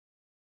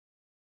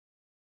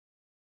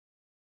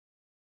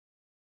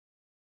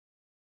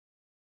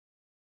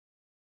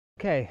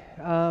Okay,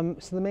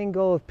 so the main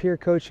goal of peer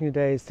coaching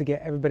today is to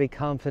get everybody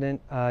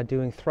confident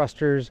doing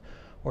thrusters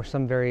or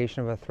some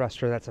variation of a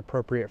thruster that's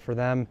appropriate for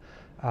them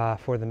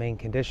for the main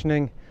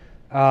conditioning.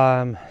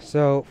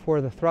 So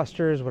for the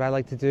thrusters, what I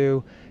like to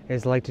do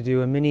is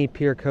a mini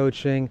peer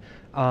coaching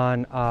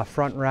on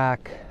front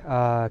rack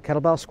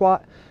kettlebell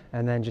squat,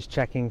 and then just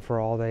checking for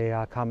all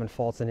the common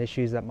faults and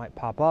issues that might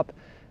pop up.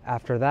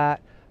 After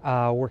that,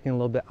 working a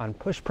little bit on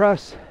push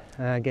press,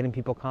 getting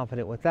people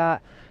confident with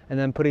that, and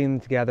then putting them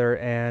together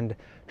and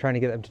trying to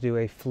get them to do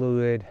a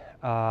fluid,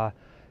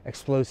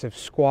 explosive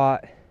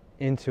squat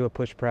into a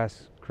push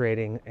press,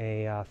 creating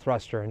a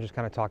thruster, and just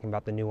kind of talking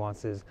about the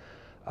nuances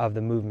of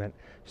the movement.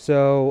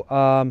 So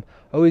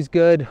always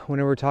good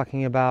whenever we're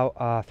talking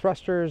about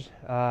thrusters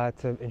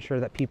to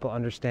ensure that people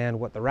understand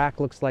what the rack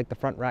looks like, the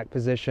front rack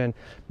position,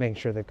 making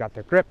sure they've got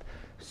their grip.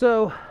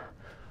 So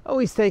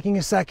always taking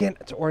a second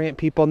to orient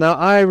people. Now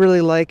I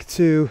really like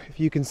to, if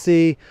you can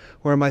see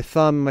where my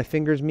thumb and my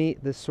fingers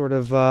meet, this sort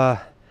of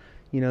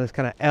this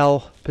kind of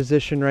L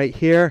position right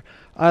here,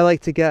 I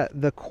like to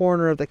get the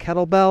corner of the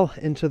kettlebell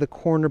into the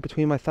corner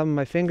between my thumb and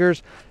my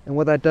fingers, and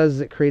what that does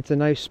is it creates a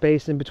nice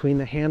space in between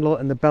the handle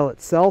and the bell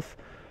itself,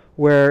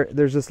 where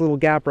there's this little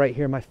gap right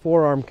here. My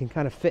forearm can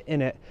kind of fit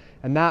in it,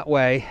 and that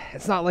way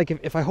it's not like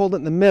if I hold it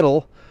in the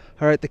middle,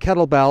 all right, the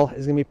kettlebell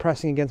is going to be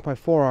pressing against my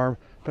forearm,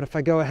 but if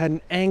I go ahead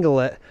and angle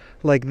it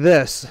like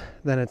this,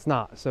 then it's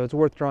not. So it's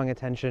worth drawing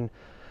attention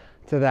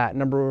to that.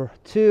 Number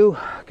two,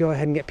 go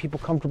ahead and get people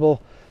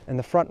comfortable in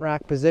the front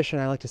rack position.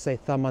 I like to say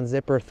thumb on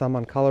zipper, thumb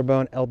on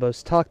collarbone,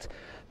 elbows tucked,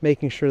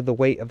 making sure the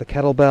weight of the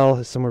kettlebell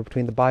is somewhere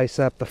between the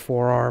bicep, the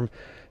forearm.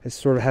 It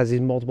sort of has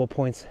these multiple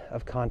points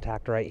of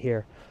contact right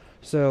here.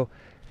 So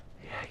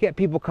get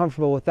people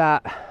comfortable with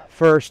that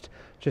first.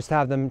 Just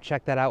have them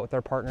check that out with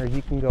their partners.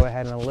 You can go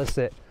ahead and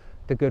elicit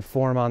the good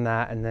form on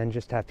that, and then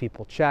just have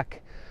people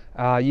check.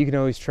 You can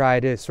always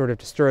try to sort of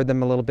disturb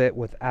them a little bit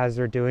with as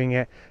they're doing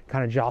it,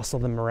 kind of jostle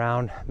them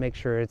around, make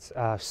sure it's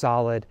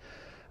solid.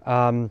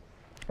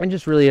 And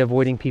just really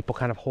avoiding people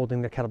kind of holding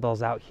their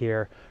kettlebells out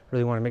here.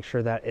 Really want to make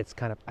sure that it's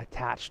kind of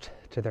attached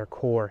to their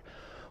core.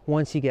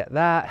 Once you get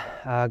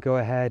that, go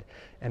ahead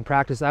and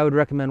practice. I would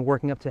recommend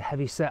working up to a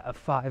heavy set of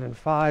 5 and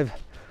 5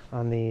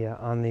 on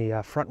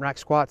the front rack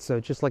squat.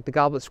 So just like the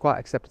goblet squat,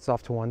 except it's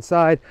off to one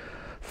side.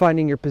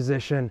 Finding your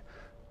position,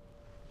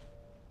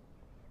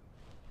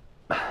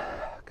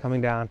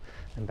 coming down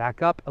and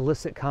back up.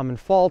 Elicit common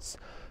faults.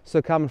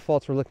 So common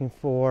faults we're looking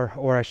for,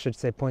 or I should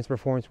say points of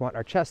performance, we want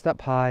our chest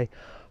up high,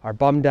 our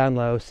bum down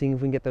low, seeing if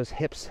we can get those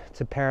hips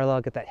to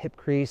parallel, get that hip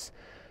crease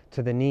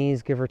to the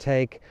knees, give or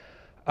take.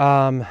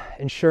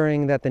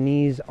 Ensuring that the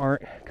knees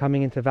aren't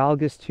coming into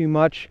valgus too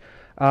much.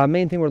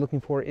 Main thing we're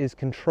looking for is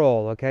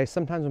control, okay?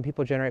 Sometimes when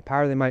people generate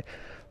power, they might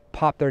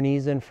pop their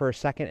knees in for a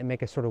second and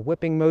make a sort of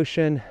whipping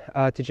motion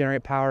to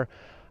generate power.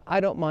 I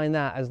don't mind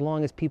that as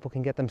long as people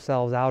can get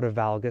themselves out of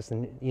valgus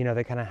and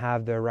they kind of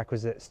have the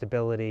requisite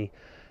stability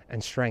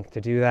and strength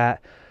to do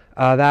that.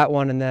 That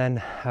one, and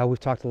then we've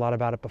talked a lot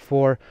about it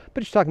before,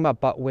 but just talking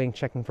about butt wink,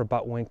 checking for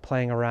butt wink,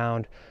 playing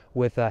around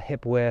with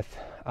hip width,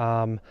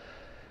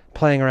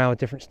 playing around with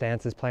different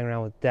stances, playing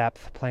around with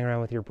depth, playing around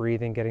with your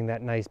breathing, getting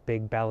that nice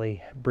big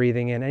belly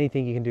breathing in,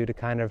 anything you can do to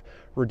kind of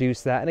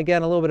reduce that. And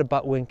again, a little bit of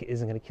butt wink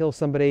isn't going to kill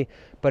somebody,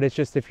 but it's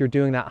just if you're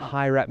doing that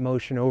high rep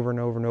motion over and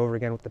over and over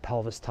again with the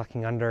pelvis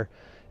tucking under,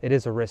 it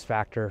is a risk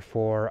factor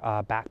for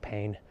back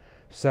pain.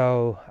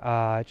 So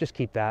just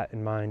keep that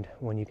in mind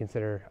when you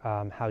consider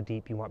how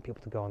deep you want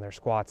people to go on their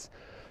squats.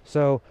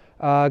 So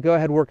go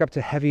ahead, work up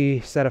to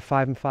heavy set of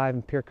 5 and 5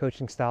 and peer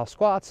coaching style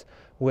squats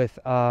with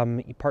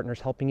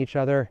partners helping each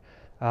other.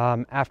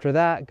 After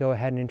that, go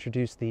ahead and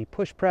introduce the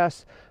push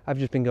press. I've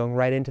just been going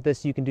right into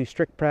this. You can do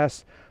strict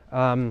press,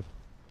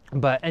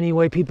 but any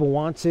way people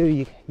want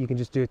to, you can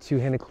just do a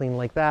two-handed clean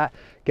like that.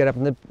 Get up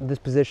in this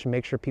position,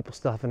 make sure people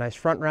still have a nice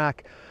front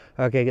rack.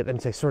 Okay, get them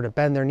to sort of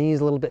bend their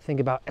knees a little bit, think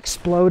about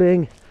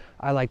exploding.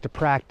 I like to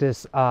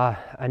practice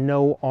a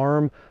no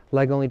arm,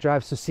 leg only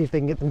drive, so see if they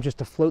can get them just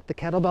to float the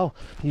kettlebell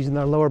using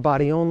their lower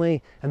body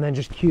only, and then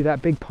just cue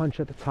that big punch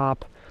at the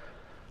top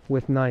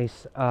with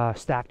nice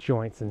stacked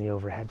joints in the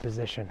overhead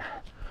position.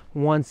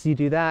 Once you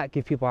do that,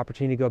 give people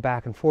opportunity to go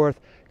back and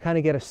forth, kind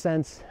of get a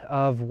sense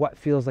of what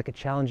feels like a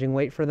challenging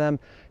weight for them.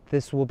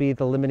 This will be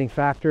the limiting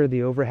factor,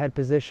 the overhead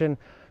position.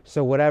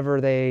 So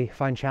whatever they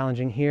find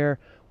challenging here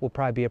will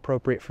probably be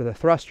appropriate for the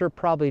thruster,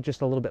 probably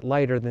just a little bit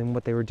lighter than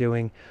what they were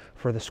doing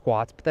for the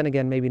squats. But then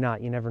again, maybe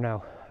not, you never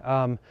know.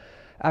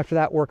 After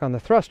that, work on the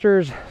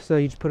thrusters. So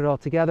you just put it all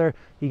together,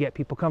 you get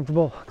people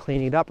comfortable,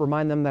 cleaning it up.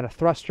 Remind them that a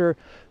thruster,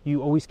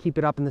 you always keep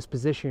it up in this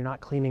position. You're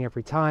not cleaning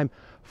every time.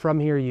 From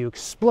here, you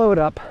explode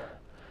up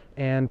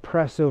and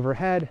press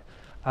overhead.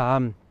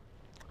 On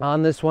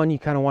this one, you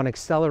kind of want to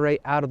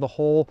accelerate out of the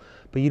hole,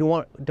 but you don't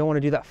want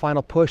to do that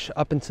final push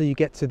up until you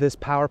get to this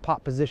power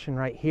pop position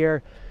right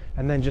here,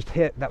 and then just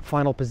hit that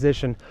final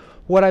position.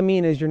 What I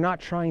mean is you're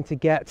not trying to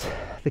get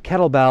the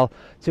kettlebell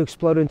to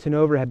explode into an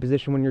overhead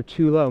position when you're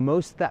too low.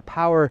 Most of that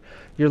power,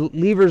 your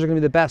levers are going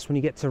to be the best when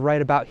you get to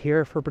right about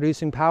here for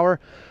producing power.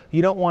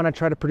 You don't want to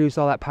try to produce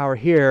all that power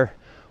here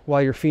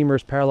while your femur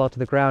is parallel to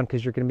the ground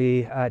because you're going to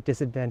be at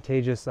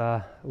disadvantageous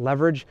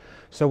leverage.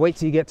 So wait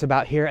till you get to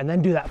about here and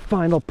then do that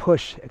final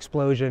push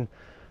explosion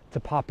to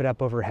pop it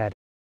up overhead.